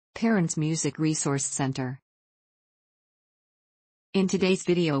Parents Music Resource Center. In today's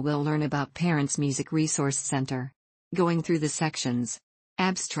video we'll learn about Parents Music Resource Center. Going through the sections.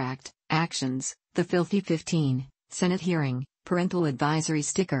 Abstract, Actions, The Filthy 15, Senate Hearing, Parental Advisory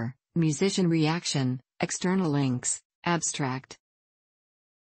Sticker, Musician Reaction, External Links, Abstract.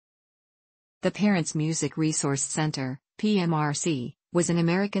 The Parents Music Resource Center, PMRC, was an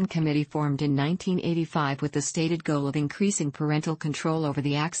American committee formed in 1985 with the stated goal of increasing parental control over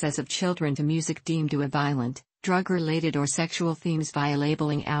the access of children to music deemed to have violent, drug-related or sexual themes via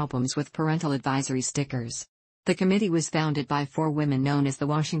labeling albums with parental advisory stickers. The committee was founded by 4 women known as the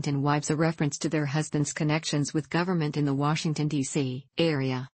Washington Wives, a reference to their husbands' connections with government in the Washington, D.C.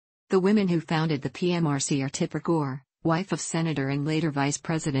 area. The women who founded the PMRC are Tipper Gore, wife of Senator and later Vice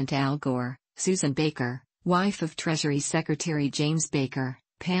President Al Gore, Susan Baker, wife of Treasury Secretary James Baker,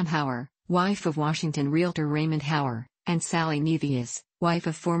 Pam Hauer, wife of Washington Realtor Raymond Hauer, and Sally Nevius, wife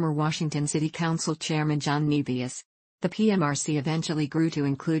of former Washington City Council Chairman John Nevius. The PMRC eventually grew to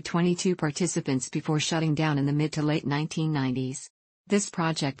include 22 participants before shutting down in the mid to late 1990s. This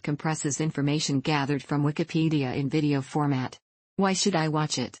project compresses information gathered from Wikipedia in video format. Why should I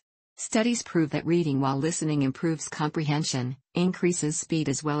watch it? Studies prove that reading while listening improves comprehension, increases speed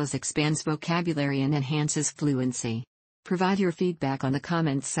as well as expands vocabulary and enhances fluency. Provide your feedback on the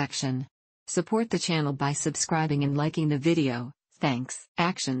comments section. Support the channel by subscribing and liking the video. Thanks.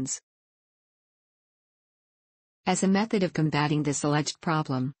 Actions. As a method of combating this alleged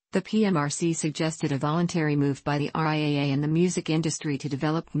problem, the PMRC suggested a voluntary move by the RIAA and the music industry to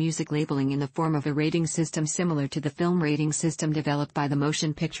develop music labeling in the form of a rating system similar to the film rating system developed by the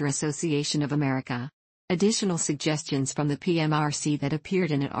Motion Picture Association of America. Additional suggestions from the PMRC that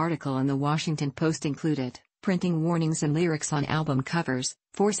appeared in an article in the Washington Post included printing warnings and lyrics on album covers,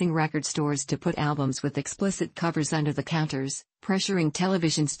 forcing record stores to put albums with explicit covers under the counters, pressuring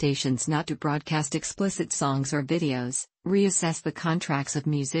television stations not to broadcast explicit songs or videos, reassess the contracts of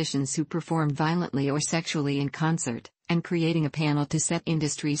musicians who perform violently or sexually in concert, and creating a panel to set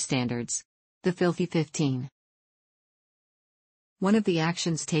industry standards. The Filthy 15. One of the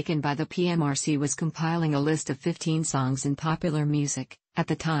actions taken by the PMRC was compiling a list of 15 songs in popular music, at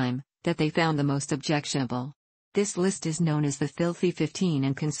the time, that they found the most objectionable. This list is known as the Filthy 15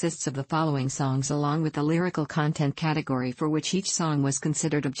 and consists of the following songs along with the lyrical content category for which each song was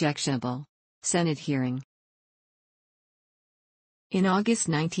considered objectionable. Senate Hearing. In August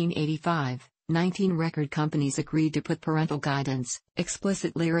 1985, 19 record companies agreed to put parental guidance,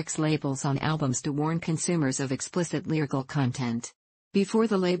 explicit lyrics labels on albums to warn consumers of explicit lyrical content. Before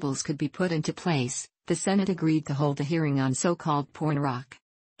the labels could be put into place, the Senate agreed to hold a hearing on so-called porn rock.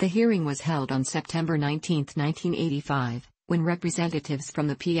 The hearing was held on September 19, 1985, when representatives from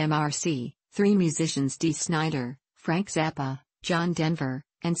the PMRC, 3 musicians Dee Snider, Frank Zappa, John Denver,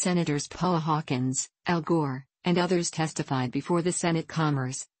 and Senators Paula Hawkins, Al Gore, and others testified before the Senate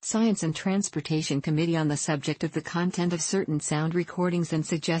Commerce, Science and Transportation Committee on the subject of the content of certain sound recordings and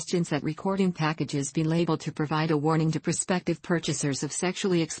suggestions that recording packages be labeled to provide a warning to prospective purchasers of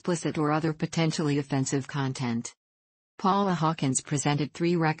sexually explicit or other potentially offensive content. Paula Hawkins presented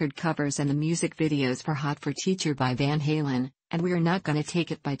 3 record covers and the music videos for Hot for Teacher by Van Halen, and We're Not Gonna Take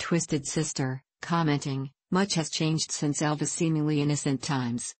It by Twisted Sister, commenting, "Much has changed since Elvis' seemingly innocent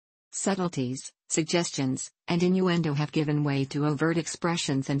times. Subtleties, suggestions, and innuendo have given way to overt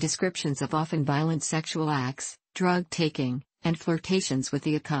expressions and descriptions of often violent sexual acts, drug-taking, and flirtations with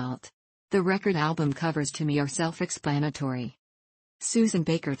the occult. The record album covers to me are self-explanatory." Susan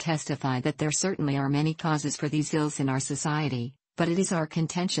Baker testified that there certainly are many causes for these ills in our society, but it is our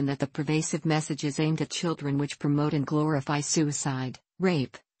contention that the pervasive messages aimed at children which promote and glorify suicide,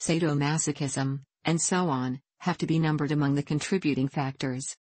 rape, sadomasochism, and so on, have to be numbered among the contributing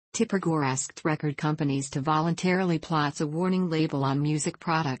factors. Tipper Gore asked record companies to voluntarily place a warning label on music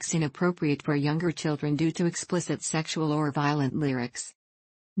products inappropriate for younger children due to explicit sexual or violent lyrics.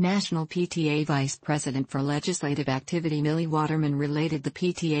 National PTA Vice President for Legislative Activity Millie Waterman related the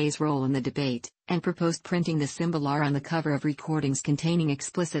PTA's role in the debate, and proposed printing the symbol R on the cover of recordings containing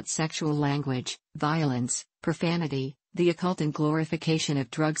explicit sexual language, violence, profanity, the occult and glorification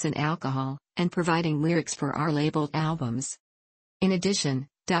of drugs and alcohol, and providing lyrics for R-labeled albums. In addition,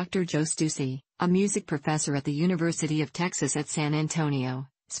 Dr. Joe Stussy, a music professor at the University of Texas at San Antonio,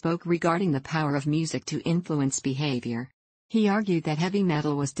 spoke regarding the power of music to influence behavior. He argued that heavy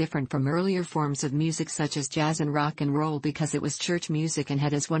metal was different from earlier forms of music such as jazz and rock and roll because it was church music and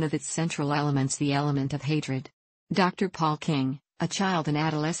had as one of its central elements the element of hatred. Dr. Paul King, a child and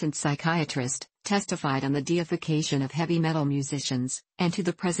adolescent psychiatrist, testified on the deification of heavy metal musicians, and to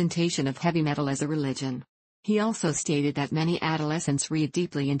the presentation of heavy metal as a religion. He also stated that many adolescents read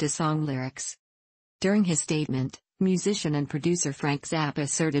deeply into song lyrics. During his statement, musician and producer Frank Zappa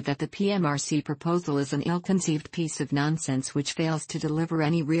asserted that the PMRC proposal is an ill-conceived piece of nonsense which fails to deliver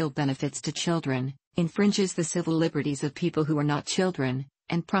any real benefits to children, infringes the civil liberties of people who are not children,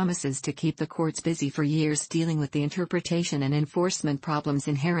 and promises to keep the courts busy for years dealing with the interpretation and enforcement problems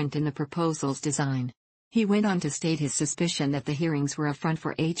inherent in the proposal's design. He went on to state his suspicion that the hearings were a front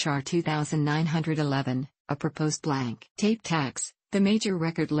for H.R. 2911, a proposed blank tape tax. The major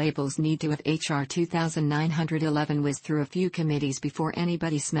record labels need to have H.R. 2911 whiz through a few committees before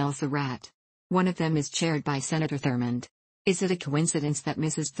anybody smells the rat. One of them is chaired by Senator Thurmond. Is it a coincidence that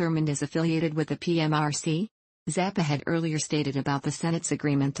Mrs. Thurmond is affiliated with the PMRC? Zappa had earlier stated about the Senate's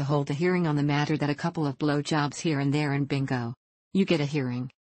agreement to hold a hearing on the matter that a couple of blowjobs here and there and bingo. You get a hearing.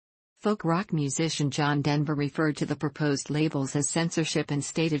 Folk rock musician John Denver referred to the proposed labels as censorship and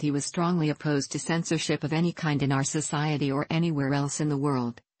stated he was strongly opposed to censorship of any kind in our society or anywhere else in the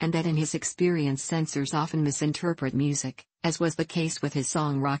world, and that in his experience censors often misinterpret music, as was the case with his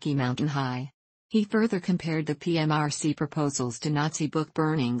song Rocky Mountain High. He further compared the PMRC proposals to Nazi book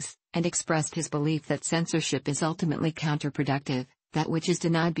burnings, and expressed his belief that censorship is ultimately counterproductive. That which is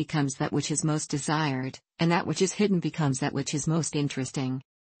denied becomes that which is most desired, and that which is hidden becomes that which is most interesting.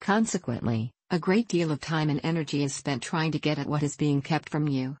 Consequently, a great deal of time and energy is spent trying to get at what is being kept from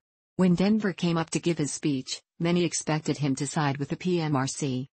you. When Denver came up to give his speech, many expected him to side with the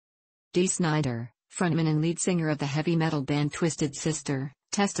PMRC. Dee Snider, frontman and lead singer of the heavy metal band Twisted Sister,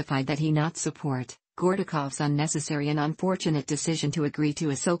 testified that he not support Gordakov's unnecessary and unfortunate decision to agree to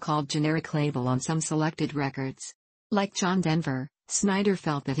a so-called generic label on some selected records. Like John Denver, Snider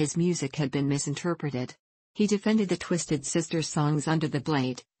felt that his music had been misinterpreted. He defended the Twisted Sister songs Under the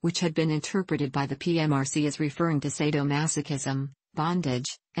Blade, which had been interpreted by the PMRC as referring to sadomasochism,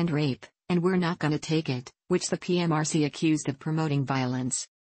 bondage, and rape, and We're Not Gonna Take It, which the PMRC accused of promoting violence.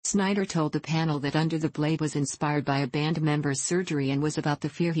 Snider told the panel that Under the Blade was inspired by a band member's surgery and was about the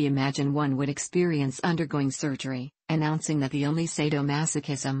fear he imagined one would experience undergoing surgery, announcing that the only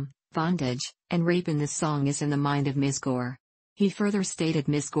sadomasochism, bondage, and rape in this song is in the mind of Ms. Gore. He further stated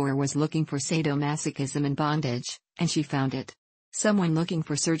Ms. Gore was looking for sadomasochism and bondage, and she found it. Someone looking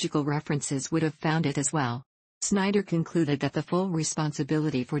for surgical references would have found it as well. Snider concluded that the full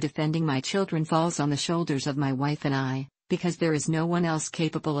responsibility for defending my children falls on the shoulders of my wife and I, because there is no one else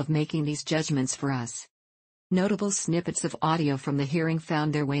capable of making these judgments for us. Notable snippets of audio from the hearing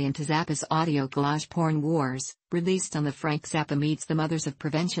found their way into Zappa's audio collage Porn Wars, released on the Frank Zappa Meets the Mothers of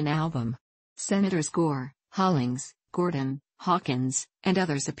Prevention album. Senators Gore, Hollings, Gordon, Hawkins, and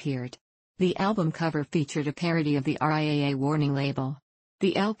others appeared. The album cover featured a parody of the RIAA warning label.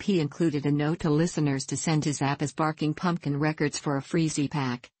 The LP included a note to listeners to send to Zappa's Barking Pumpkin Records for a free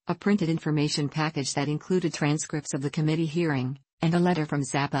Z-Pack, a printed information package that included transcripts of the committee hearing, and a letter from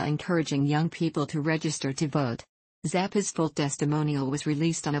Zappa encouraging young people to register to vote. Zappa's full testimonial was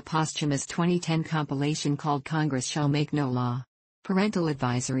released on a posthumous 2010 compilation called Congress Shall Make No Law. Parental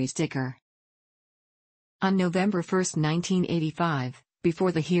Advisory sticker. On November 1, 1985,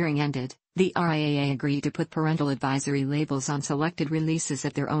 before the hearing ended, the RIAA agreed to put parental advisory labels on selected releases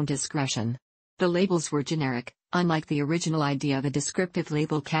at their own discretion. The labels were generic, unlike the original idea of a descriptive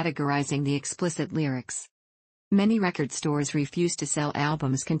label categorizing the explicit lyrics. Many record stores refused to sell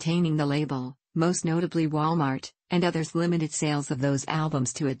albums containing the label, most notably Walmart, and others limited sales of those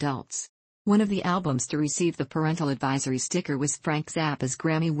albums to adults. One of the albums to receive the parental advisory sticker was Frank Zappa's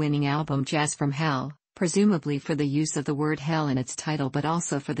Grammy-winning album Jazz from Hell, presumably for the use of the word hell in its title but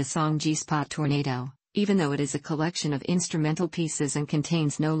also for the song G-Spot Tornado, even though it is a collection of instrumental pieces and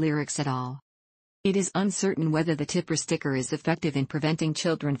contains no lyrics at all. It is uncertain whether the tipper sticker is effective in preventing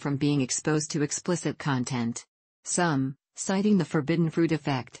children from being exposed to explicit content. Some, citing the forbidden fruit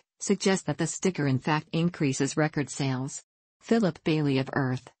effect, suggest that the sticker in fact increases record sales. Philip Bailey of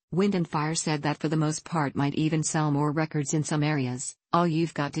Earth, Wind and Fire said that for the most part might even sell more records in some areas. All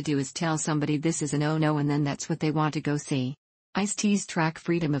you've got to do is tell somebody this is a no-no and then that's what they want to go see. Ice-T's track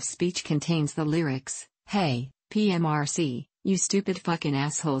Freedom of Speech contains the lyrics, "Hey, PMRC, you stupid fucking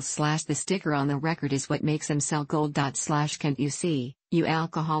assholes" / the sticker on the record is what makes them sell gold. / can't you see, you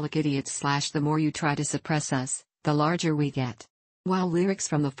alcoholic idiots / the more you try to suppress us, the larger we get. While lyrics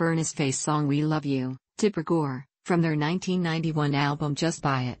from the Furnace Face song We Love You, Tipper Gore, from their 1991 album Just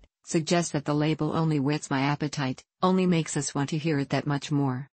Buy It, suggest that the label only whets my appetite, only makes us want to hear it that much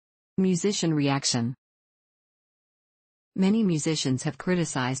more. Musician reaction. Many musicians have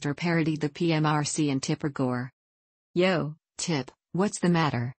criticized or parodied the PMRC and Tipper Gore. Yo, Tip, what's the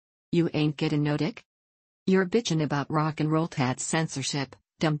matter? You ain't getting no dick? You're bitchin' about rock and roll tats censorship,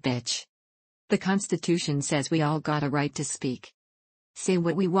 dumb bitch. The Constitution says we all got a right to speak. Say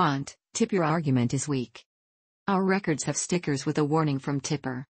what we want, tip your argument is weak. Our records have stickers with a warning from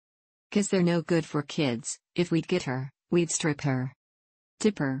Tipper. 'Cause they're no good for kids, if we'd get her, we'd strip her.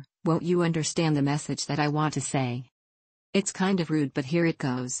 Tipper, won't you understand the message that I want to say? It's kind of rude but here it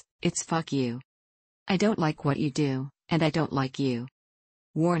goes, it's fuck you. I don't like what you do, and I don't like you.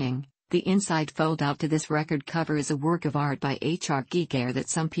 Warning, the inside fold-out to this record cover is a work of art by HR Geek Air that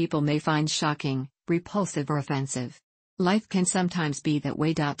some people may find shocking, repulsive or offensive. Life can sometimes be that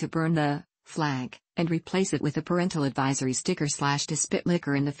way. To burn the flag, and replace it with a parental advisory sticker / to spit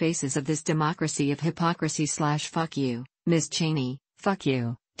liquor in the faces of this democracy of hypocrisy / fuck you, Ms. Cheney, fuck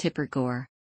you, Tipper Gore.